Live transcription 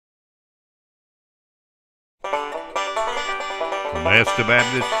From Esta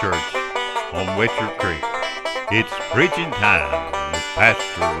Baptist Church on Witcher Creek, it's preaching time with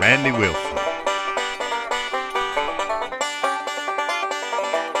Pastor Randy Wilson.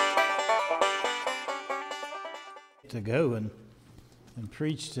 To go and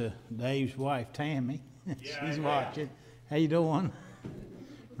preach to Dave's wife, Tammy. She's watching. How you doing?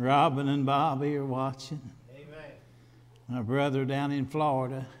 Robin and Bobby are watching. Amen. My brother down in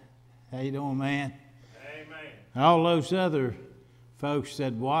Florida. How you doing, man? Amen. All those other folks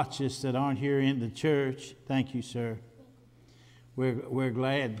that watch us that aren't here in the church, thank you, sir. We're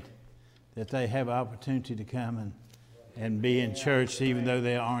glad that they have opportunity to come and be in church even though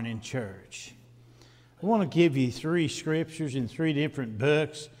they aren't in church. I want to give you 3 scriptures in 3 different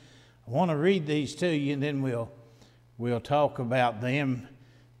books. I want to read these to you and then we'll talk about them.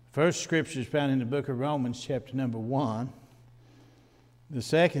 First scripture is found in the book of Romans, chapter number 1. The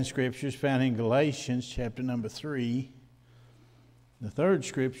second scripture is found in Galatians, chapter number 3. The third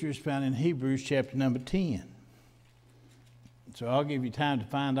scripture is found in Hebrews, chapter number 10. So I'll give you time to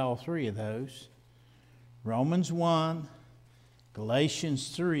find all 3 of those. Romans 1, Galatians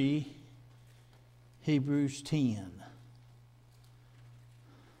 3, Hebrews 10.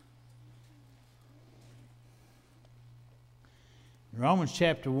 Romans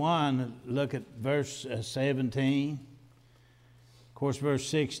chapter 1, look at verse 17. Of course, verse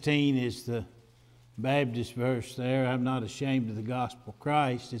 16 is the Baptist verse there. I'm not ashamed of the gospel of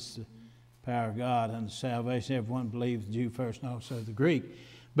Christ. It's the power of God unto salvation. Everyone believes, the Jew first and also the Greek.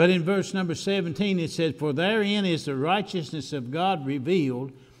 But in verse number 17 it said, "For therein is the righteousness of God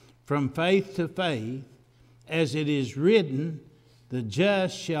revealed from faith to faith, as it is written, the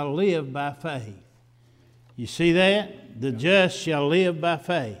just shall live by faith." You see that? The just shall live by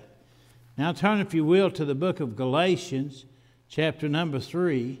faith. Now turn, if you will, to the book of Galatians, chapter number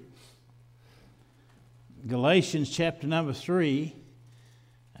 3. Galatians chapter number 3.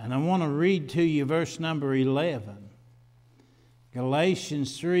 And I want to read to you verse number 11.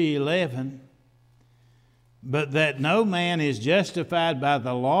 Galatians 3:11. "But that no man is justified by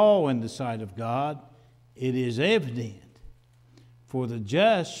the law in the sight of God, it is evident, for the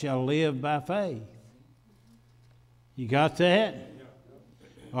just shall live by faith." You got that?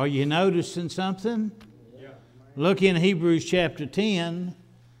 Are you noticing something? Look in Hebrews chapter 10,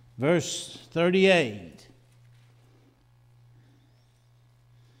 verse 38.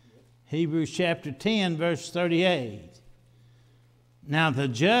 Hebrews chapter 10, verse 38. "Now the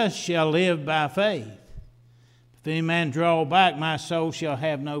just shall live by faith. If any man draw back, my soul shall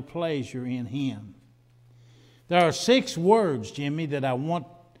have no pleasure in him." There are 6 words, Jimmy, that I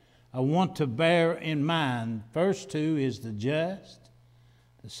want to bear in mind. First 2 is the just.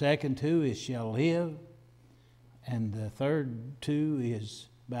 The second 2 is shall live. And the third 2 is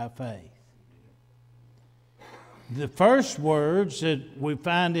by faith. The first words that we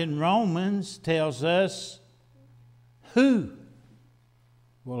find in Romans tells us who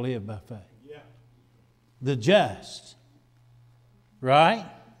will live by faith. Yeah. The just. Right?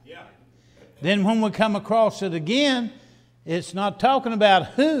 Yeah. Then when we come across it again, it's not talking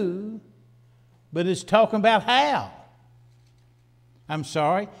about who, but it's talking about how. I'm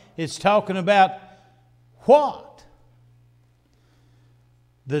sorry. It's talking about what.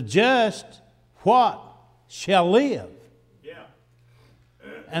 The just, what shall live. Yeah.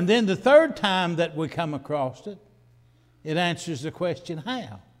 And then the third time that we come across it, it answers the question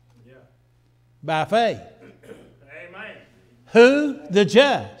how. Yeah. By faith. Amen. Who? The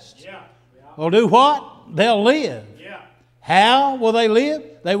just. Yeah. Will do what? They'll live. Yeah. How will they live?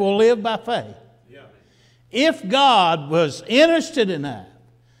 They will live by faith. Yeah. If God was interested enough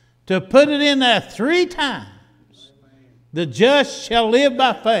to put it in there 3 times, the just shall live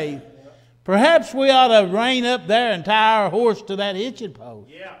by faith, perhaps we ought to rein up there and tie our horse to that hitching post.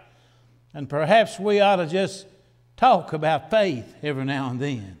 Yeah. And perhaps we ought to just talk about faith every now and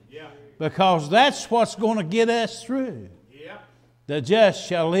then. Yeah. Because that's what's going to get us through. Yeah. The just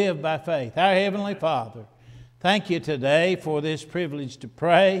shall live by faith. Our Heavenly Father, thank you today for this privilege to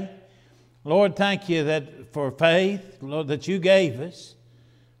pray. Lord, thank you that for faith, Lord, that you gave us.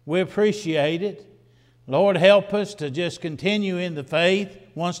 We appreciate it. Lord, help us to just continue in the faith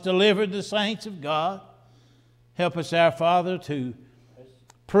once delivered the saints of God. Help us, our Father, to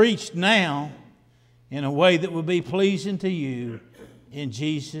preach now in a way that will be pleasing to you. In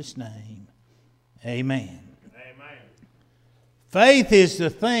Jesus' name, amen. Amen. Faith is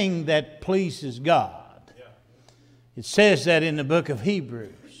the thing that pleases God. Yeah. It says that in the book of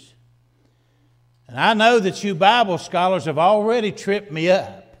Hebrews. And I know that you Bible scholars have already tripped me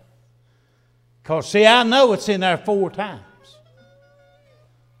up. Because, see, I know it's in there 4 times.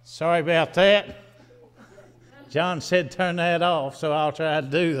 Sorry about that. John said turn that off, so I'll try to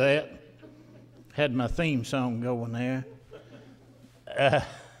do that. Had my theme song going there.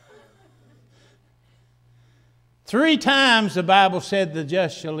 3 times the Bible said the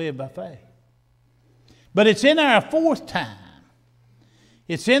just shall live by faith. But it's in there a 4th time.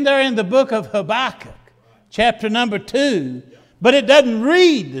 It's in there in the book of Habakkuk, chapter number 2, but it doesn't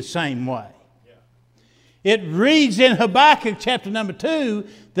read the same way. It reads in Habakkuk chapter number 2,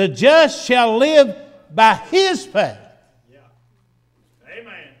 the just shall live by his faith.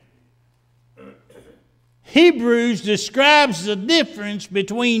 Amen. Hebrews describes the difference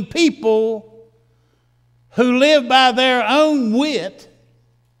between people who live by their own wit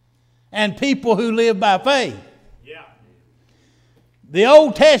and people who live by faith. Yeah. The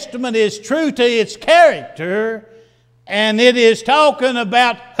Old Testament is true to its character, and it is talking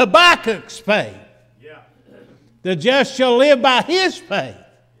about Habakkuk's faith. Yeah. The just shall live by his faith.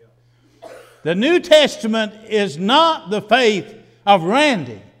 The New Testament is not the faith of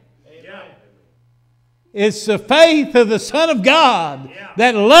Randy. Yeah. It's the faith of the Son of God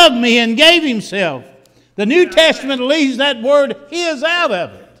that loved me and gave himself. The New Testament leaves that word his out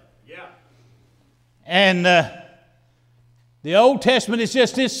of it. Yeah. And the Old Testament is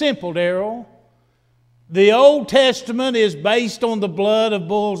just this simple, Darrell. The Old Testament is based on the blood of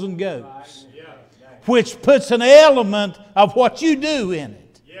bulls and goats, which puts an element of what you do in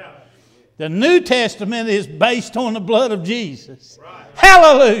it. Yeah. The New Testament is based on the blood of Jesus. Right.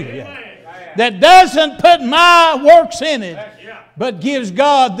 Hallelujah. Amen. That doesn't put my works in it, Yeah. but gives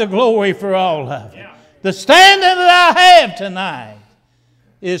God the glory for all of it. Yeah. The standing that I have tonight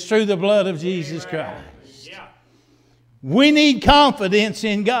is through the blood of Jesus Christ. Yeah. We need confidence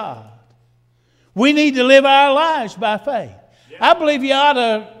in God. We need to live our lives by faith. I believe you ought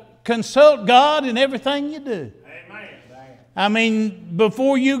to consult God in everything you do. Amen. I mean,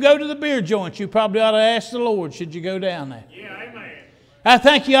 before you go to the beer joint, you probably ought to ask the Lord, should you go down there? Yeah. Amen. I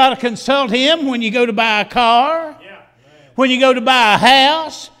think you ought to consult Him when you go to buy a car, Yeah. when you go to buy a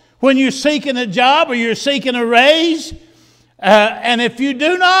house, when you're seeking a job or you're seeking a raise. And if you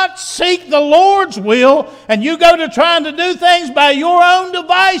do not seek the Lord's will and you go to trying to do things by your own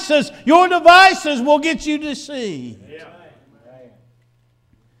devices, your devices will get you deceived. Yeah.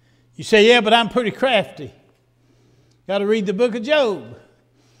 You say, yeah, but I'm pretty crafty. Got to read the book of Job.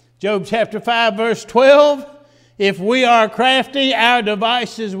 Job chapter 5, verse 12. If we are crafty, our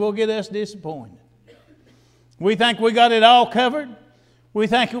devices will get us disappointed. We think we got it all covered. We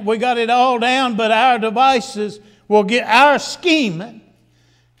think we got it all down, but our devices will get our scheming,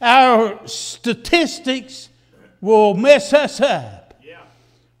 our statistics will mess us up. Yeah.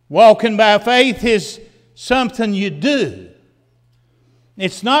 Walking by faith is something you do.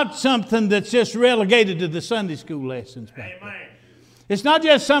 It's not something that's just relegated to the Sunday school lessons. Amen. It's not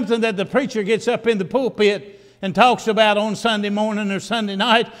just something that the preacher gets up in the pulpit and talks about on Sunday morning or Sunday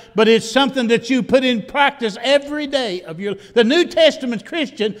night, but it's something that you put in practice every day of your life. The New Testament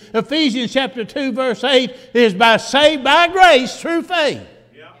Christian, Ephesians chapter 2, verse 8, is saved by grace through faith.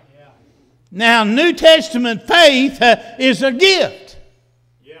 Yeah. Now, New Testament faith is a gift.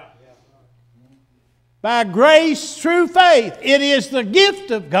 Yeah. By grace through faith. It is the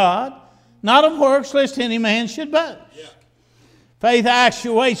gift of God, not of works, lest any man should boast. Yeah. Faith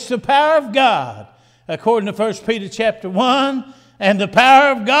actuates the power of God, according to 1 Peter chapter 1. And the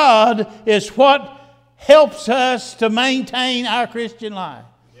power of God is what helps us to maintain our Christian life.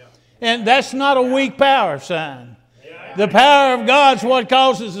 Yeah. And that's not a weak power, son. Yeah. The power of God's what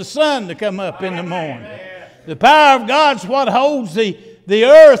causes the sun to come up in the morning. The power of God's what holds the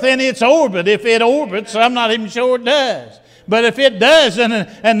earth in its orbit. If it orbits, I'm not even sure it does. But if it does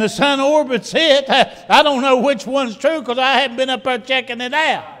and the sun orbits it, I don't know which one's true because I haven't been up there checking it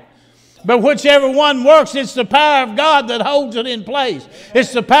out. But whichever one works, it's the power of God that holds it in place.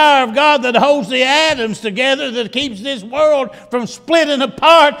 It's the power of God that holds the atoms together that keeps this world from splitting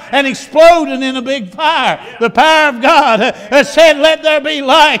apart and exploding in a big fire. The power of God said, let there be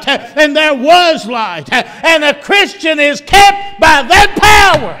light, and there was light. And a Christian is kept by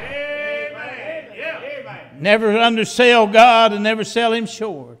that power. Amen. Yeah. Never undersell God and never sell Him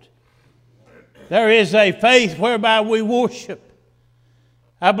short. There is a faith whereby we worship.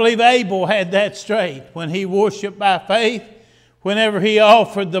 I believe Abel had that straight when he worshiped by faith, whenever he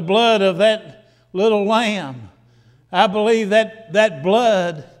offered the blood of that little lamb. I believe that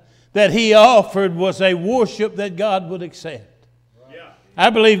blood that he offered was a worship that God would accept. Yeah. I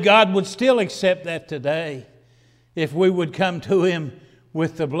believe God would still accept that today if we would come to Him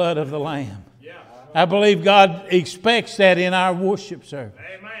with the blood of the lamb. Yeah. I believe God expects that in our worship service.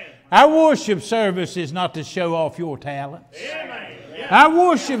 Amen. Our worship service is not to show off your talents. Amen. Yeah. Our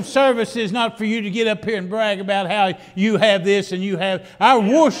worship service is not for you to get up here and brag about how you have this and you have. Our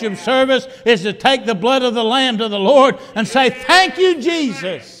worship service is to take the blood of the Lamb to the Lord and say, thank you,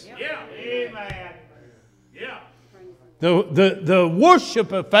 Jesus. Yeah. Amen. Yeah. The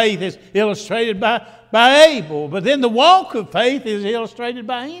worship of faith is illustrated by Abel, but then the walk of faith is illustrated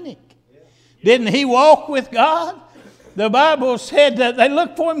by Enoch. Didn't he walk with God? The Bible said that they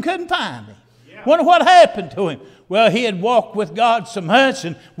looked for him, couldn't find him. Wonder what happened to him. Well, he had walked with God so much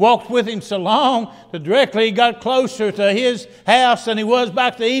and walked with him so long that directly he got closer to his house than he was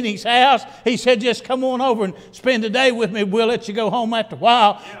back to Enoch's house. He said, just come on over and spend the day with me. We'll let you go home after a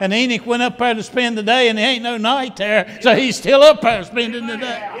while. And Enoch went up there to spend the day, and there ain't no night there. So he's still up there spending the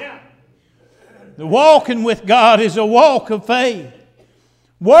day. The walking with God is a walk of faith.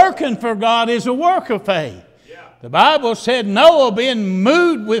 Working for God is a work of faith. The Bible said Noah, being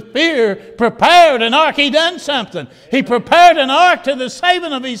moved with fear, prepared an ark. He done something. He prepared an ark to the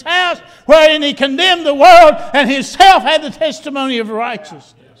saving of his house, wherein he condemned the world and himself had the testimony of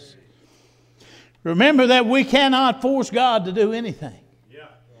righteousness. Remember that we cannot force God to do anything.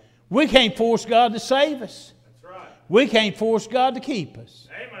 We can't force God to save us. We can't force God to keep us.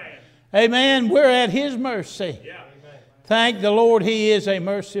 Amen. We're at His mercy. Thank the Lord, He is a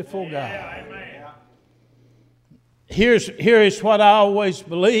merciful God. Here is what I always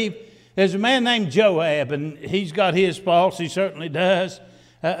believe. There's a man named Joab, and he's got his faults. He certainly does.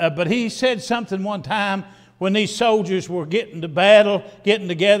 But he said something one time when these soldiers were getting together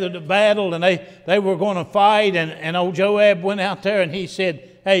to battle, and they were going to fight. And old Joab went out there and he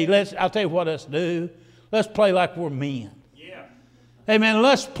said, hey, I'll tell you what let's do. Let's play like we're men. Amen.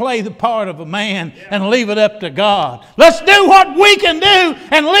 Let's play the part of a man and leave it up to God. Let's do what we can do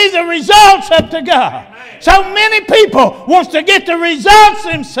and leave the results up to God. So many people wants to get the results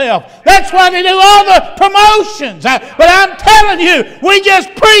themselves. That's why they do all the promotions. But I'm telling you, we just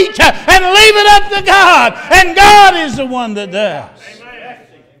preach and leave it up to God. And God is the one that does.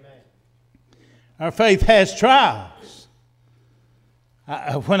 Our faith has trials.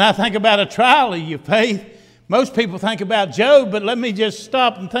 When I think about a trial of your faith, most people think about Job, but let me just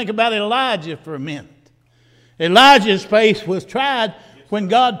stop and think about Elijah for a minute. Elijah's faith was tried when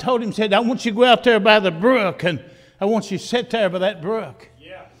God told him, said, I want you to go out there by the brook, and I want you to sit there by that brook.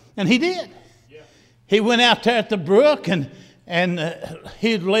 And he did. He went out there at the brook, and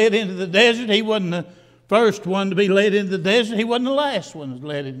he was led into the desert. He wasn't the first one to be led into the desert. He wasn't the last one that was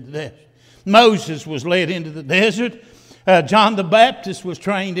led into the desert. Moses was led into the desert. John the Baptist was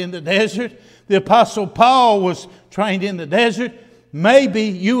trained in the desert. The Apostle Paul was trained in the desert. Maybe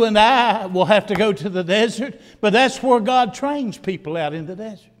you and I will have to go to the desert, but that's where God trains people out in the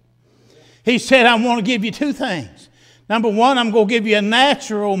desert. He said, I want to give you two things. Number one, I'm going to give you a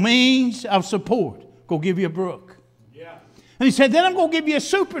natural means of support. I'm going to give you a brook. And he said, then I'm going to give you a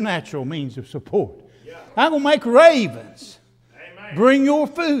supernatural means of support. I'm going to make ravens bring your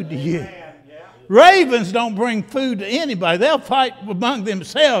food to you. Ravens don't bring food to anybody. They'll fight among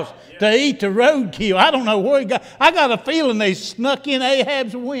themselves to eat the roadkill. I don't know where he got. I got a feeling they snuck in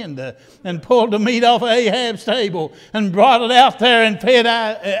Ahab's window and pulled the meat off of Ahab's table and brought it out there and fed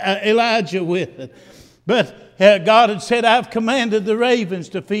Elijah with it. But God had said, I've commanded the ravens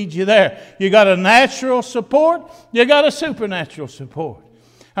to feed you there. You got a natural support. You got a supernatural support.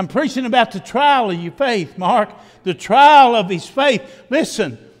 I'm preaching about the trial of your faith, Mark. The trial of his faith.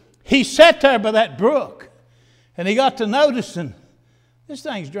 Listen. He sat there by that brook, and he got to noticing, this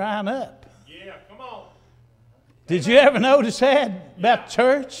thing's drying up. Come on. Did you ever notice that about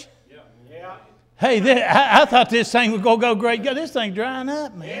church? Hey, I thought this thing was going to go great. This thing's drying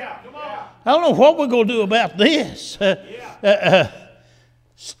up, man. Come on. I don't know what we're going to do about this.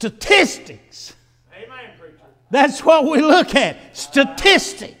 Statistics. Amen, preacher. That's what we look at.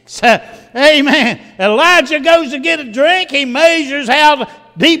 Statistics. Amen. Elijah goes to get a drink. He measures how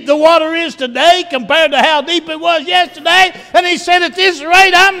deep the water is today compared to how deep it was yesterday. And he said, at this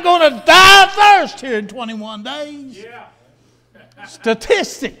rate, I'm going to die of thirst here in 21 days.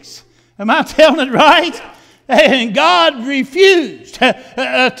 Statistics. Am I telling it right? And God refused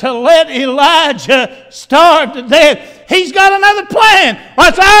to let Elijah starve to death. He's got another plan. Well,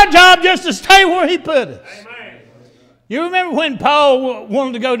 it's our job just to stay where He put us. Amen. You remember when Paul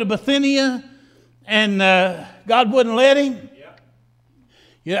wanted to go to Bithynia and God wouldn't let him?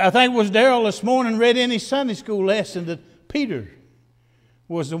 Yeah, I think it was Darrell this morning read in his Sunday school lesson that Peter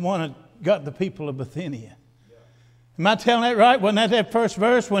was the one that got the people of Bithynia. Am I telling that right? Wasn't that first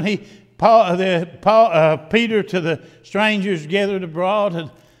verse when Peter to the strangers gathered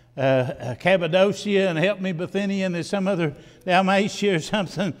abroad at Cappadocia and helped me Bithynia and there's some other Dalmatia or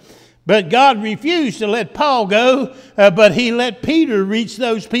something. But God refused to let Paul go, but he let Peter reach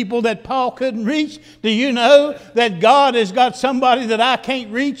those people that Paul couldn't reach. Do you know that God has got somebody that I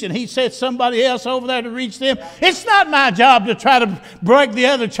can't reach, and he set somebody else over there to reach them? It's not my job to try to break the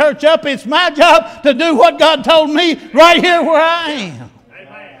other church up. It's my job to do what God told me right here where I am.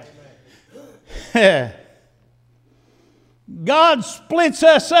 Amen. God splits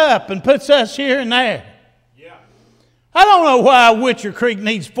us up and puts us here and there. I don't know why Witcher Creek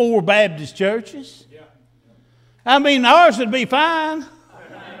needs 4 Baptist churches. I mean, ours would be fine.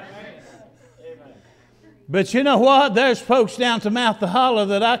 But you know what? There's folks down to Mouth the Hollow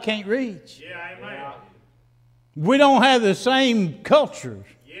that I can't reach. We don't have the same culture.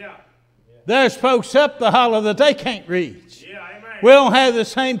 There's folks up the hollow that they can't reach. We don't have the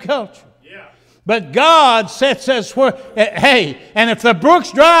same culture. But God sets us where, hey, and if the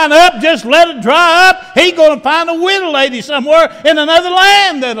brook's drying up, just let it dry up. He's going to find a widow lady somewhere in another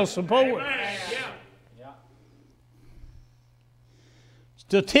land that'll support.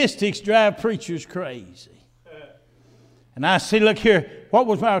 Statistics drive preachers crazy. And I see, look here, what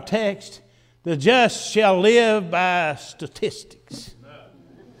was our text? The just shall live by statistics.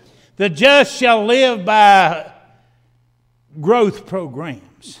 The just shall live by growth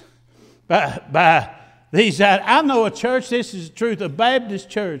programs. By these, I know a church, this is the truth, a Baptist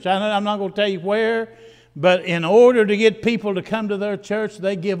church. I'm not going to tell you where, but in order to get people to come to their church,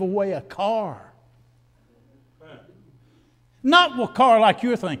 they give away a car. Not a car like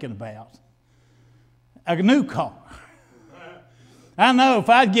you're thinking about. A new car. I know if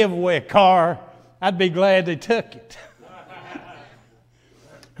I'd give away a car, I'd be glad they took it.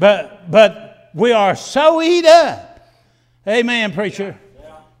 But we are so eat up. Amen, preacher.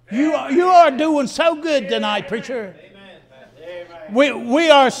 You are doing so good tonight, preacher. We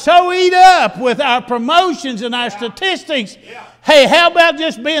are so eat up with our promotions and our statistics. Hey, how about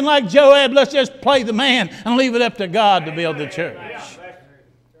just being like Joab? Let's just play the man and leave it up to God to build the church.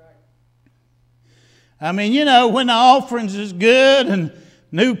 I mean, you know, when the offerings is good and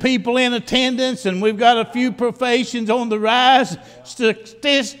new people in attendance and we've got a few professions on the rise,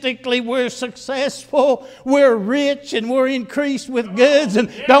 statistically we're successful, we're rich and we're increased with goods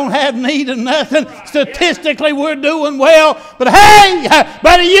and don't have need of nothing. Statistically we're doing well. But hey,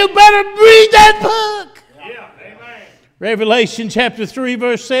 buddy, you better read that book. Amen. Revelation chapter 3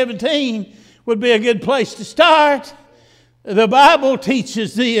 verse 17 would be a good place to start. The Bible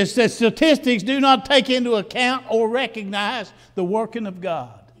teaches this, that statistics do not take into account or recognize the working of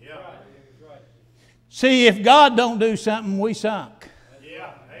God. Yeah. See, if God don't do something, we sunk.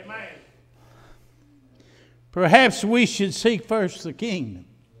 Yeah. Amen. Perhaps we should seek first the kingdom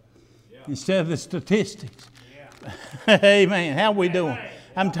instead of the statistics. Yeah. Amen. How are we doing?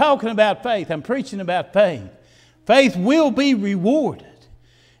 I'm talking about faith. I'm preaching about faith. Faith will be rewarded.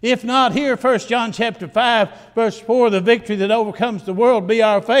 If not here, 1 John chapter 5, verse 4, the victory that overcomes the world be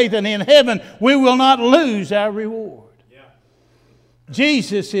our faith, and in heaven we will not lose our reward. Yeah.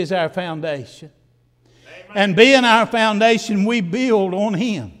 Jesus is our foundation. Amen. And being our foundation, we build on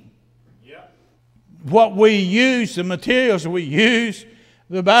Him. Yeah. What we use, the materials we use,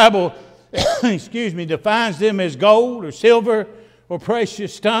 the Bible defines them as gold or silver or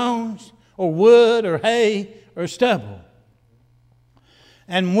precious stones or wood or hay or stubble.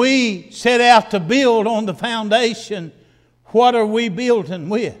 And we set out to build on the foundation. What are we building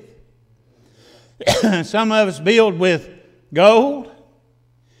with? Some of us build with gold.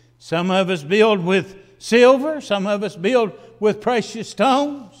 Some of us build with silver. Some of us build with precious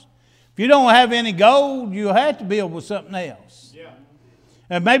stones. If you don't have any gold, you'll have to build with something else. Yeah.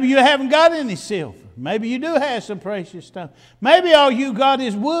 And maybe you haven't got any silver. Maybe you do have some precious stones. Maybe all you got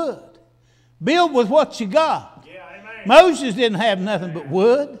is wood. Build with what you got. Moses didn't have nothing but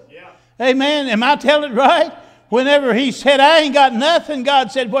wood. Yeah. Amen. Am I telling it right? Whenever he said, I ain't got nothing,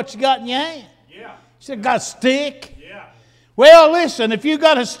 God said, what you got in your hand? Yeah. He said, got a stick. Yeah. Well, listen, if you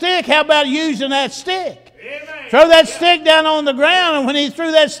got a stick, how about using that stick? Amen. Throw that stick down on the ground, and when he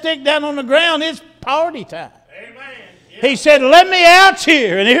threw that stick down on the ground, it's party time. Amen. Yeah. He said, let me out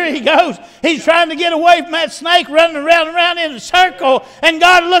here. And here he goes. He's trying to get away from that snake running around in a circle. And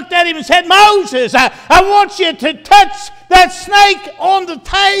God looked at him and said, Moses, I want you to touch that snake on the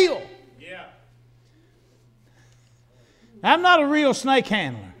tail. Yeah. I'm not a real snake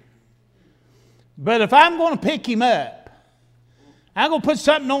handler. But if I'm going to pick him up, I'm going to put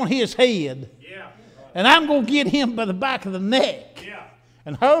something on his head. Yeah. And I'm going to get him by the back of the neck. Yeah.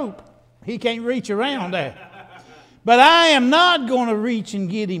 And hope he can't reach around there. But I am not going to reach and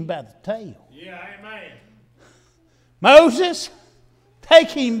get him by the tail. Yeah, amen. Moses, take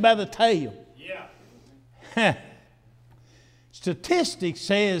him by the tail. Yeah. Statistics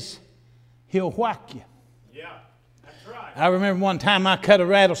says He'll whack you. Yeah, that's right. I remember one time I cut a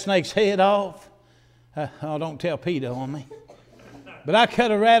rattlesnake's head off. Oh, don't tell Peter on me. But I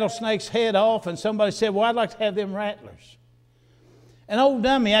cut a rattlesnake's head off, and somebody said, well, I'd like to have them rattlers. And old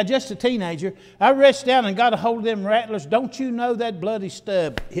dummy, I just a teenager, I reached down and got a hold of them rattlers. Don't you know that bloody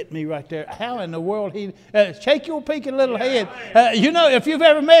stub hit me right there? How in the world he... shake your peaking little head. You know, if you've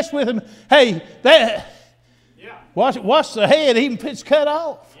ever messed with him, hey, that... Yeah. Watch the head, even if it's cut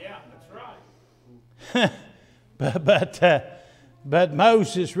off. Yeah, that's right. But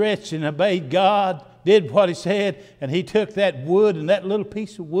Moses reached and obeyed God, did what he said, and he took that wood, and that little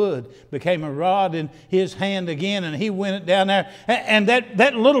piece of wood became a rod in his hand again, and he went it down there. And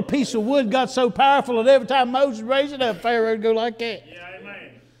that little piece of wood got so powerful that every time Moses raised it up, Pharaoh would go like that. Yeah,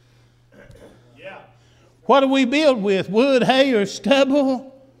 amen. Yeah. What do we build with? Wood, hay, or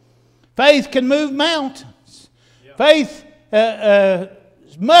stubble? Faith can move mountains. Yeah. Faith,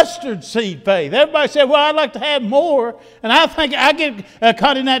 mustard seed faith. Everybody said, well, I'd like to have more. And I think I get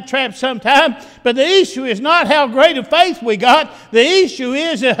caught in that trap sometime. But the issue is not how great a faith we got. The issue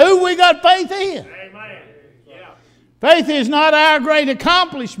is who we got faith in. Amen. Yeah. Faith is not our great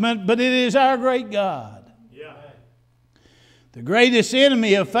accomplishment, but it is our great God. Yeah. The greatest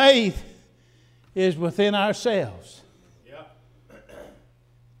enemy of faith is within ourselves. Yeah.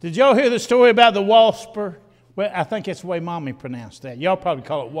 Did y'all hear the story about the wasper? Well, I think that's the way Mommy pronounced that. Y'all probably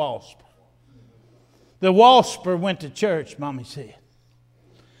call it wasp. The wasper went to church, Mommy said.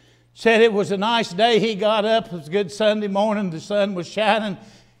 Said it was a nice day. He got up. It was a good Sunday morning. The sun was shining.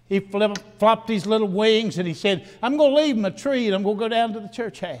 He flopped his little wings and he said, I'm going to leave my tree and I'm going to go down to the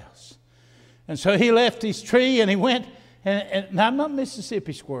church house. And so he left his tree and he went. And I'm not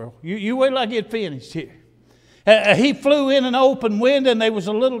Mississippi squirrel. You wait till I get finished here. He flew in an open window and there was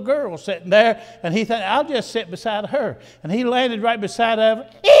a little girl sitting there. And he thought, I'll just sit beside her. And he landed right beside her.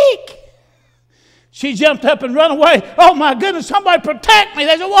 Eek! She jumped up and ran away. Oh my goodness, somebody protect me.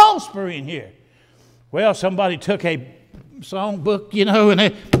 There's a wasper in here. Well, somebody took a songbook, you know, and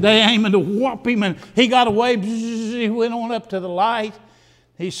they aiming to whop him. And he got away. He went on up to the light.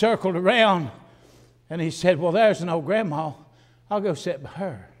 He circled around. And he said, well, there's an old grandma. I'll go sit by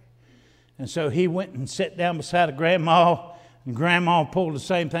her. And so he went and sat down beside a grandma, and grandma pulled the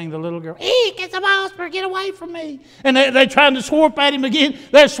same thing to the little girl. Eek, it's a wasper, get away from me. And they're trying to swarp at him again.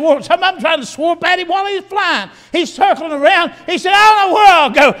 Some of them trying to swarp at him while he's flying. He's circling around. He said, I don't know where I'll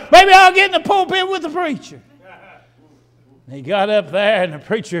go. Maybe I'll get in the pulpit with the preacher. And he got up there, and the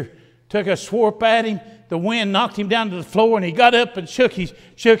preacher took a swarp at him. The wind knocked him down to the floor, and he got up and shook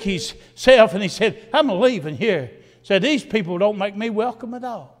himself, and he said, I'm leaving here. Said, these people don't make me welcome at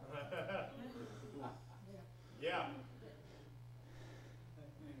all.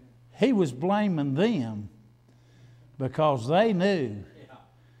 He was blaming them because they knew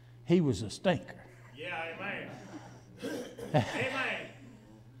he was a stinker. Yeah, amen. Amen.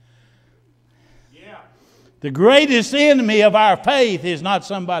 Yeah. The greatest enemy of our faith is not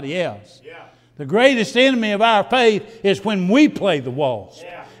somebody else. Yeah. The greatest enemy of our faith is when we play the waltz.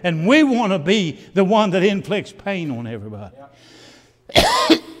 Yeah. And we want to be the one that inflicts pain on everybody.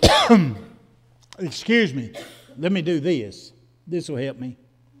 Yeah. Excuse me. Let me do this. This will help me.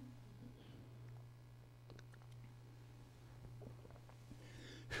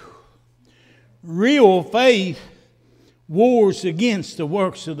 Real faith wars against the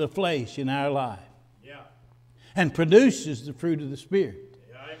works of the flesh in our life. Yeah. And produces the fruit of the Spirit.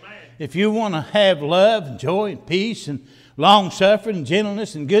 Yeah, amen. If you want to have love and joy and peace and long-suffering and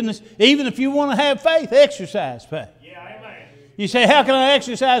gentleness and goodness, even if you want to have faith, exercise faith. Yeah, amen. You say, how can I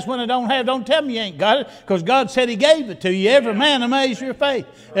exercise when I don't have? Don't tell me you ain't got it, because God said He gave it to you. Every man a measure of faith.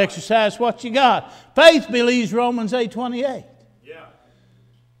 Right. Exercise what you got. Faith believes Romans 8:28. Yeah.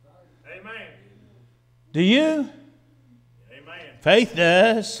 Amen. Do you? Amen. Faith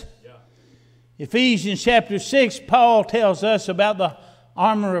does. Yeah. Ephesians chapter 6, Paul tells us about the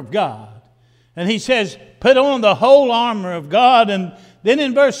armor of God. And he says, put on the whole armor of God. And then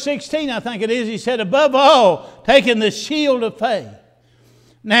in verse 16, I think it is, he said, above all, taking the shield of faith.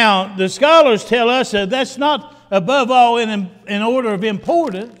 Now, the scholars tell us that that's not above all in order of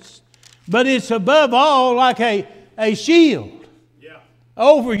importance, but it's above all like a shield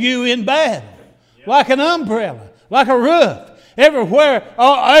over you in battle. Like an umbrella, like a roof.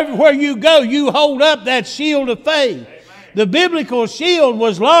 Everywhere you go, you hold up that shield of faith. Amen. The biblical shield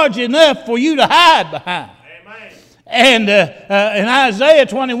was large enough for you to hide behind. Amen. And in Isaiah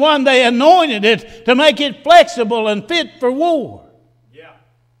 21, they anointed it to make it flexible and fit for war. Yeah.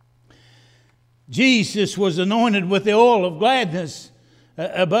 Jesus was anointed with the oil of gladness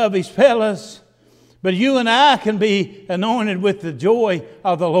above His fellows. But you and I can be anointed with the joy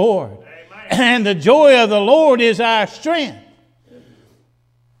of the Lord. And the joy of the Lord is our strength.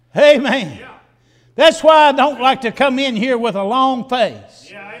 Amen. Yeah. That's why I don't like to come in here with a long face.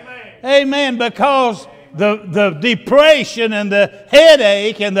 Yeah, amen. Amen. Because the depression and the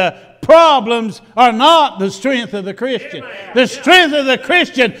headache and the problems are not the strength of the Christian. The strength of the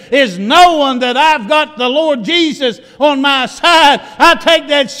Christian is knowing that I've got the Lord Jesus on my side. I take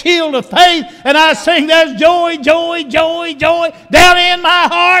that shield of faith and I sing, there's joy, joy, joy, joy down in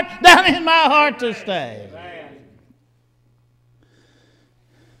my heart to stay.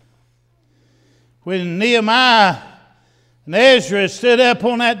 When Nehemiah and Ezra stood up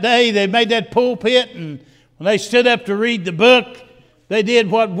on that day, they made that pulpit, and when they stood up to read the book, they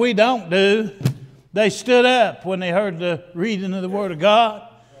did what we don't do. They stood up when they heard the reading of the Word of God.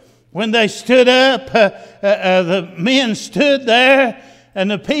 When they stood up, the men stood there,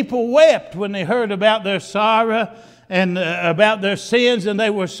 and the people wept when they heard about their sorrow and about their sins, and they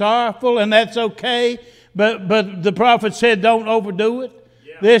were sorrowful, and that's okay. But the prophet said, don't overdo it.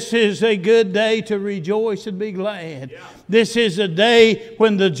 This is a good day to rejoice and be glad. Yeah. This is a day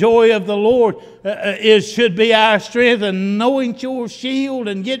when the joy of the Lord should be our strength, and knowing your shield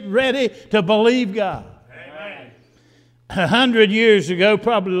and get ready to believe God. Amen. 100 years ago,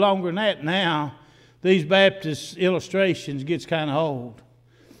 probably longer than that now, these Baptist illustrations gets kind of old.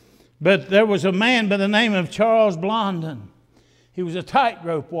 But there was a man by the name of Charles Blondin. He was a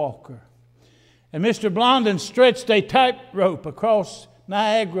tightrope walker. And Mr. Blondin stretched a tightrope across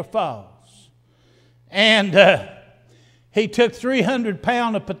Niagara Falls. And he took 300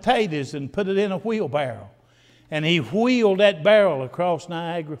 pounds of potatoes and put it in a wheelbarrow. And he wheeled that barrel across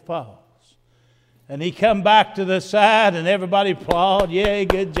Niagara Falls. And he come back to the side and everybody applauded. Yeah,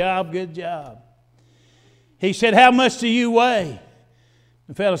 good job, good job. He said, how much do you weigh?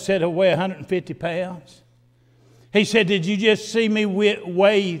 The fellow said, I weigh 150 pounds. He said, did you just see me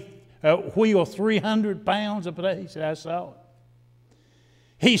wheel 300 pounds of potatoes? He said, I saw it.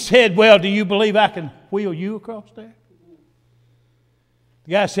 He said, well, do you believe I can wheel you across there?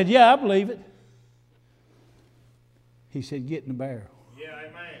 The guy said, yeah, I believe it. He said, get in the barrel. Yeah,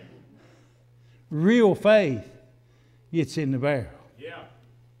 amen. Real faith gets in the barrel. Yeah.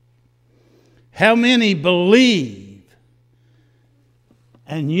 How many believe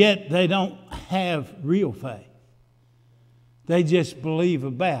and yet they don't have real faith? They just believe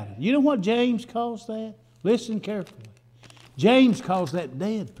about it. You know what James calls that? Listen carefully. James calls that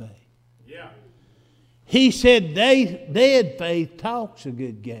dead faith. Yeah. He said dead faith talks a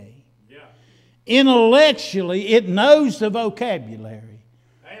good game. Yeah. Intellectually, it knows the vocabulary.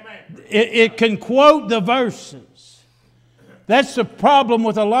 Amen. It can quote the verses. That's the problem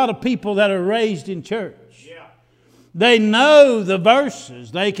with a lot of people that are raised in church. Yeah. They know the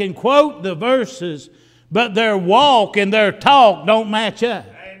verses. They can quote the verses, but their walk and their talk don't match up.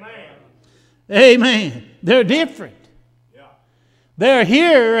 Amen. Amen. They're different. They're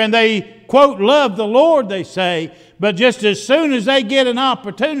here and they, quote, love the Lord, they say, but just as soon as they get an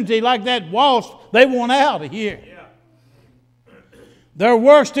opportunity like that wasp, they want out of here. Yeah. Their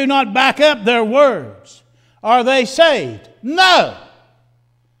works do not back up their words. Are they saved? No.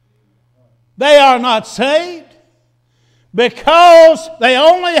 They are not saved because they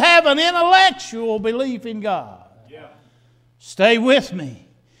only have an intellectual belief in God. Yeah. Stay with me.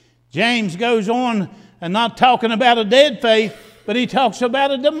 James goes on and not talking about a dead faith, but he talks about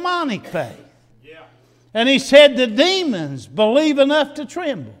a demonic faith. Yeah. And he said the demons believe enough to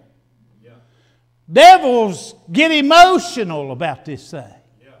tremble. Yeah. Devils get emotional about this thing.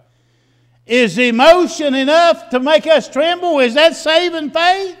 Yeah. Is emotion enough to make us tremble? Is that saving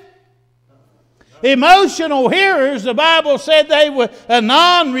faith? No. Emotional hearers, the Bible said they would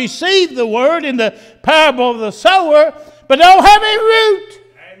anon receive the word in the parable of the sower, but don't have a root.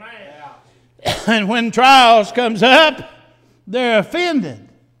 Amen. And when trials comes up, they're offended.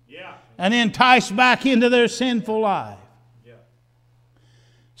 Yeah. And enticed back into their sinful life. Yeah.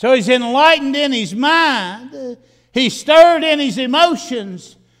 So he's enlightened in his mind. He's stirred in his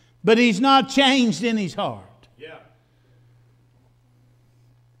emotions, but he's not changed in his heart. Yeah.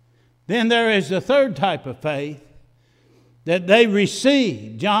 Then there is the third type of faith that they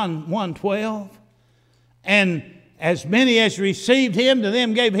receive. John 1:12. And as many as received him, to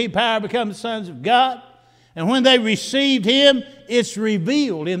them gave he power to become the sons of God. And when they received him, it's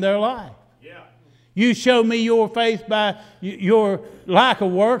revealed in their life. Yeah. You show me your faith by your lack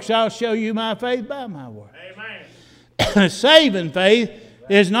of works, I'll show you my faith by my works. Amen. Saving faith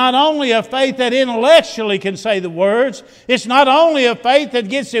is not only a faith that intellectually can say the words, it's not only a faith that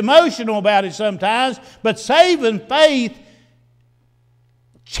gets emotional about it sometimes, but saving faith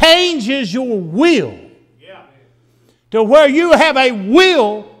changes your will. Yeah. To where you have a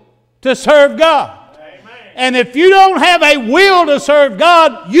will to serve God. Amen. And if you don't have a will to serve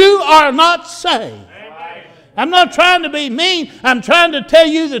God, you are not saved. Amen. I'm not trying to be mean. I'm trying to tell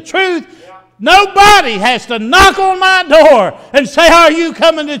you the truth. Nobody has to knock on my door and say, are you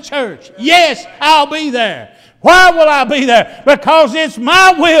coming to church? Yes, I'll be there. Why will I be there? Because it's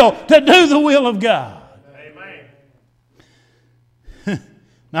my will to do the will of God. Amen.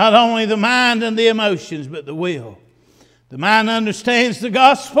 Not only the mind and the emotions, but the will. The mind understands the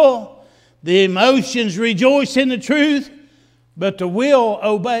gospel. The emotions rejoice in the truth, but the will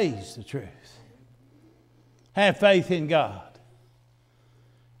obeys the truth. Have faith in God.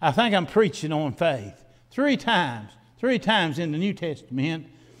 I think I'm preaching on faith. Three times in the New Testament,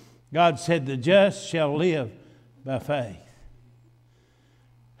 God said the just shall live by faith.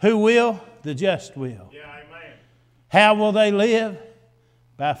 Who will? The just will. Yeah, amen. How will they live?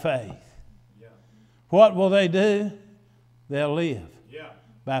 By faith. Yeah. What will they do? They'll live Yeah.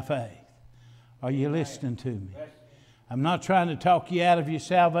 by faith. Are you listening to me? I'm not trying to talk you out of your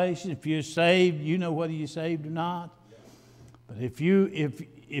salvation. If you're saved, you know whether you're saved or not. But if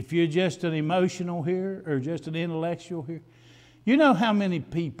you're just an emotional here or just an intellectual here, you know how many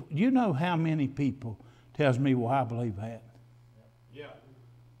people tells me, well, I believe that. Yeah.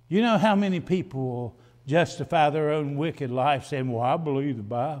 You know how many people will justify their own wicked life saying, well, I believe the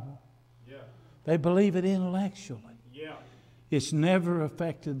Bible. Yeah. They believe it intellectually. Yeah. It's never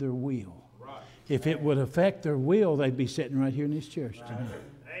affected their will. Right. If it would affect their will, they'd be sitting right here in this church tonight.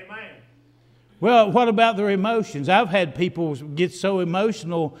 Amen. Well, what about their emotions? I've had people get so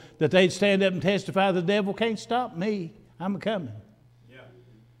emotional that they'd stand up and testify, the devil can't stop me. I'm coming. Yeah.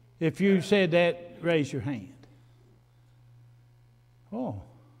 If you said that, raise your hand. Oh,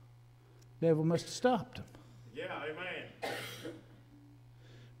 the devil must have stopped them. Yeah, amen.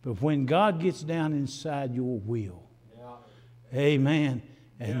 But when God gets down inside your will, amen,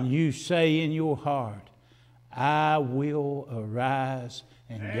 and you say in your heart, I will arise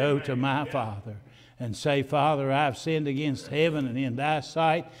and go to my Father and say, Father, I've sinned against heaven and in thy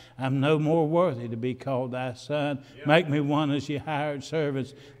sight. I'm no more worthy to be called thy son. Make me one of your hired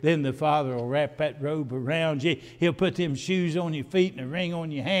servants. Then the Father will wrap that robe around you. He'll put them shoes on your feet and a ring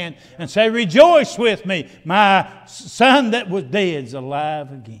on your hand and say, rejoice with me. My son that was dead is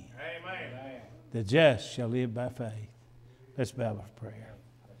alive again. Amen. The just shall live by faith. Let's bow for prayer.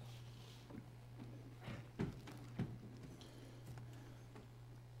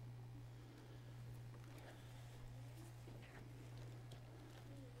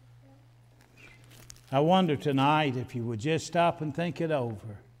 I wonder tonight if you would just stop and think it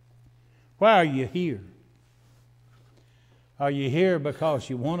over. Why are you here? Are you here because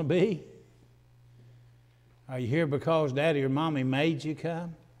you want to be? Are you here because Daddy or Mommy made you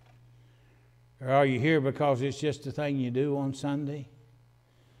come? Or are you here because it's just a thing you do on Sunday?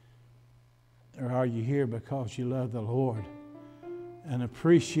 Or are you here because you love the Lord and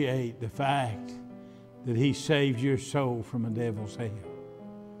appreciate the fact that He saved your soul from a devil's hell?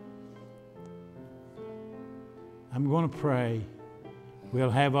 I'm going to pray. We'll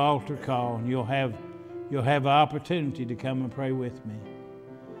have altar call, and you'll have an opportunity to come and pray with me.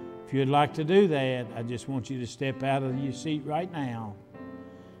 If you'd like to do that, I just want you to step out of your seat right now.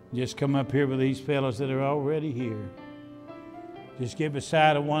 Just come up here with these fellows that are already here. Just get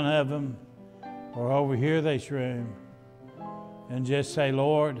beside of one of them or over here this room and just say,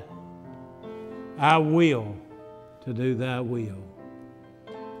 Lord, I will to do thy will.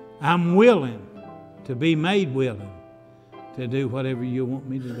 I'm willing to be made willing to do whatever you want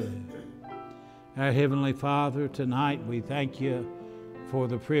me to do. Our Heavenly Father, tonight we thank you for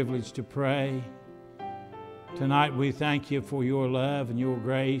the privilege to pray. Tonight we thank you for your love and your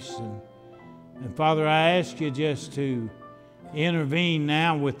grace. And Father, I ask you just to intervene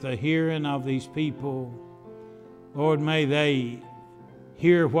now with the hearing of these people. Lord, may they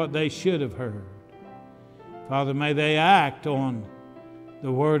hear what they should have heard. Father, may they act on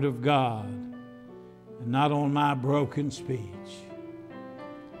the Word of God and not on my broken speech.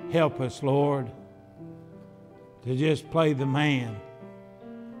 Help us, Lord, to just play the man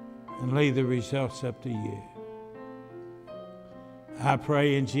and leave the results up to you. I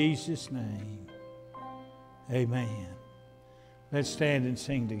pray in Jesus' name. Amen. Let's stand and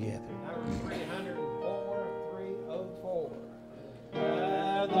sing together. Number 304, 304.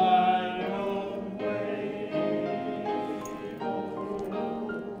 Have thine own way.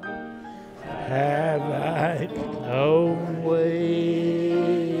 Have thine own way.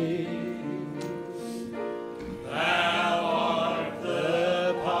 Thou art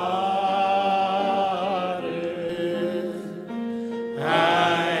the potter, I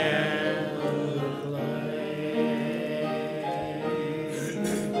am the clay.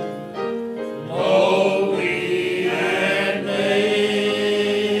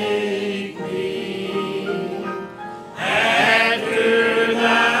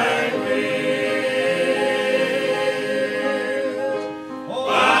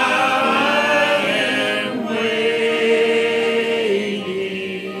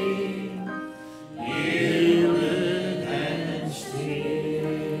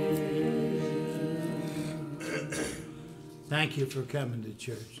 thank you for coming to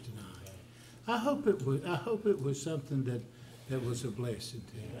church tonight. I hope it was something that was a blessing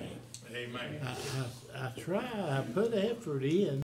to you. Amen. I try, I put effort in.